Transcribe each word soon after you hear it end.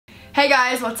Hey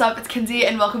guys, what's up? It's Kenzie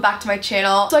and welcome back to my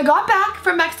channel. So I got back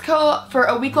from Mexico for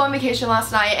a week-long vacation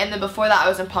last night, and then before that I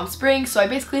was in Palm Springs, so I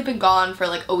basically been gone for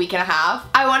like a week and a half.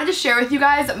 I wanted to share with you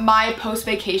guys my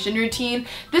post-vacation routine.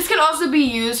 This can also be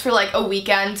used for like a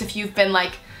weekend if you've been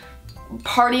like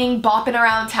partying, bopping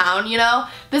around town, you know?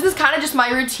 This is kind of just my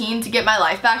routine to get my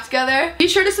life back together. Be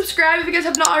sure to subscribe if you guys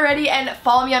have not already, and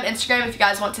follow me on Instagram if you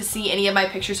guys want to see any of my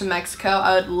pictures from Mexico.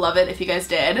 I would love it if you guys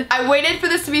did. I waited for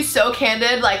this to be so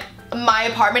candid. Like, my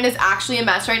apartment is actually a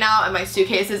mess right now and my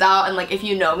suitcase is out, and like if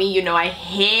you know me, you know I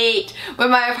hate when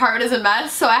my apartment is a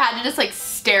mess, so I had to just like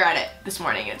stare at it this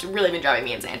morning. It's really been driving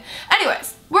me insane.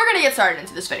 Anyways, we're gonna get started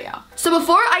into this video. So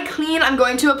before I clean, I'm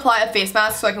going to apply a face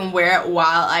mask so I can wear it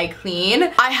while I clean.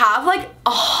 I have like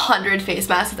 100 face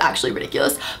masks, it's actually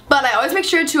ridiculous, but I always make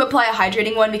sure to apply a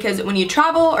hydrating one because when you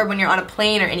travel or when you're on a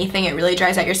plane or anything, it really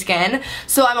dries out your skin.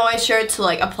 So I'm always sure to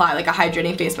like apply like a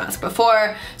hydrating face mask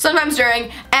before, sometimes during,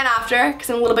 and after, because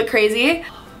I'm a little bit crazy.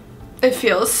 It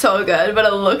feels so good, but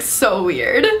it looks so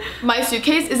weird. My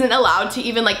suitcase isn't allowed to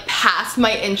even like pass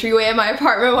my entryway in my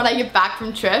apartment when I get back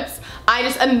from trips. I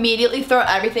just immediately throw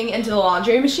everything into the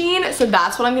laundry machine, so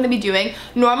that's what I'm gonna be doing.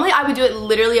 Normally I would do it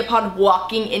literally upon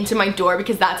walking into my door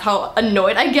because that's how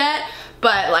annoyed I get.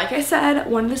 But like I said,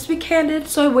 wanted this to be candid,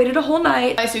 so I waited a whole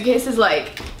night. My suitcase is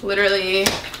like literally,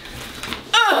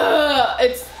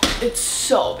 it's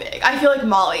so big. I feel like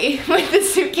Molly with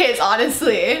this suitcase,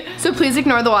 honestly. So please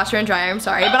ignore the washer and dryer, I'm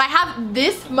sorry. But I have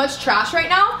this much trash right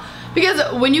now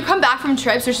because when you come back from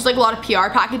trips, there's just like a lot of PR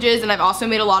packages, and I've also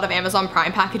made a lot of Amazon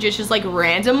Prime packages just like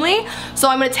randomly. So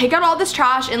I'm gonna take out all this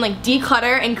trash and like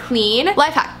declutter and clean.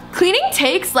 Life hack. Cleaning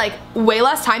takes like way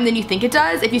less time than you think it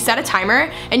does. If you set a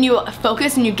timer and you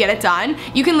focus and you get it done,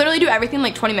 you can literally do everything in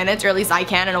like 20 minutes, or at least I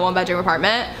can in a 1-bedroom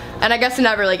apartment. And I guess it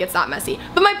never really gets that messy.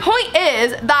 But my point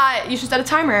is that you should set a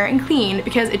timer and clean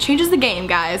because it changes the game,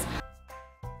 guys.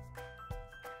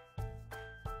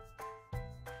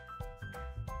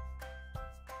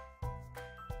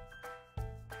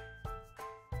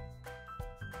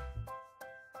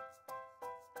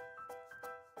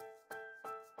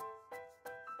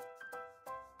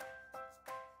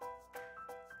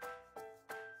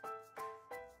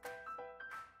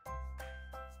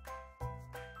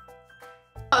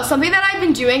 Something that I've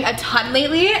been doing a ton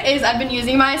lately is I've been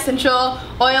using my essential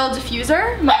oil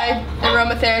diffuser, my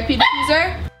aromatherapy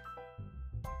diffuser.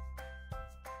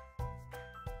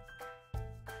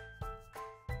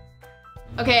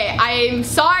 Okay, I'm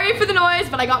sorry for the noise,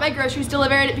 but I got my groceries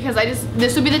delivered because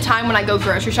this would be the time when I go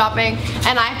grocery shopping,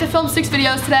 and I have to film 6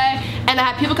 videos today, and I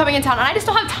have people coming in town, and I just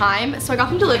don't have time, so I got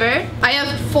them delivered. I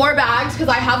have 4 bags because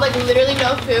I have like literally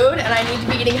no food, and I need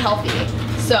to be eating healthy.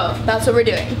 So that's what we're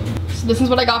doing. So this is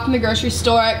what I got from the grocery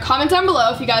store. Comment down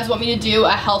below if you guys want me to do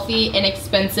a healthy,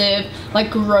 inexpensive like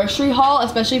grocery haul,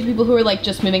 especially for people who are like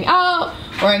just moving out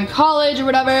or in college or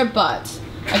whatever, but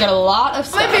I got a lot of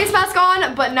stuff. My face mask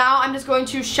on, but now I'm just going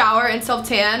to shower and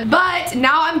self-tan. But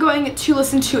now I'm going to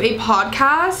listen to a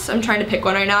podcast. I'm trying to pick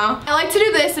one right now. I like to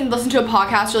do this and listen to a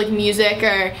podcast or like music,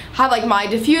 or have like my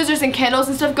diffusers and candles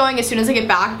and stuff going as soon as I get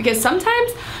back, because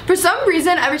sometimes, for some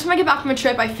reason, every time I get back from a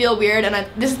trip, I feel weird, and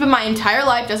this has been my entire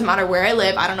life, doesn't matter where I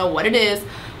live, I don't know what it is.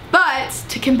 But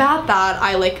to combat that,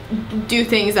 I like do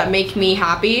things that make me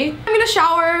happy. I'm gonna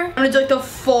shower. I'm gonna do like the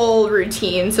full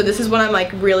routine. So this is when I'm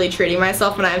like really treating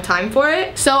myself when I have time for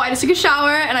it. So I just took a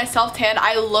shower and I self-tanned.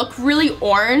 I look really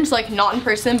orange, like not in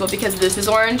person, but because this is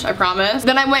orange, I promise.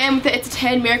 Then I went in with the It's a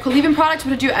Tan Miracle Leave-In product,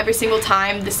 which I do every single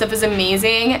time. This stuff is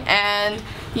amazing, and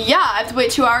yeah, I have to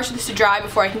wait 2 hours for this to dry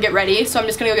before I can get ready, so I'm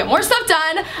just gonna go get more stuff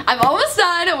done. I'm almost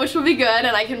done, which will be good,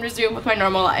 and I can resume with my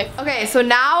normal life. Okay, so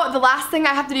now the last thing I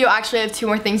have to do, actually I have 2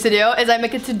 more things to do, is I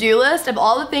make a to-do list of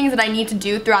all the things that I need to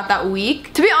do throughout that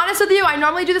week. To be honest with you, I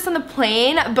normally do this on the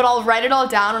plane, but I'll write it all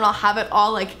down and I'll have it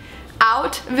all like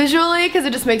out visually because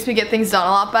it just makes me get things done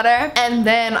a lot better. And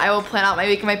then I will plan out my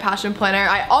week in my passion planner.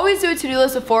 I always do a to-do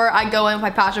list before I go in with my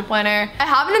passion planner. I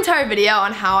have an entire video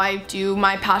on how I do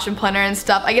my passion planner and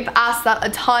stuff. I get asked that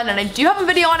a ton, and I do have a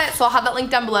video on it, so I'll have that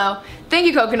link down below. Thank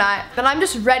you, Coconut. Then I'm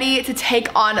just ready to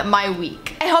take on my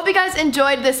week. I hope you guys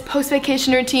enjoyed this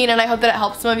post-vacation routine, and I hope that it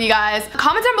helps some of you guys.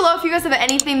 Comment down below if you guys have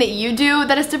anything that you do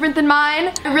that is different than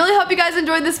mine. I really hope you guys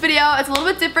enjoyed this video. It's a little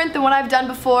bit different than what I've done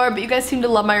before, but you guys seem to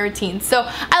love my routine. So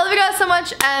I love you guys so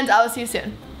much, and I will see you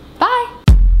soon. Bye.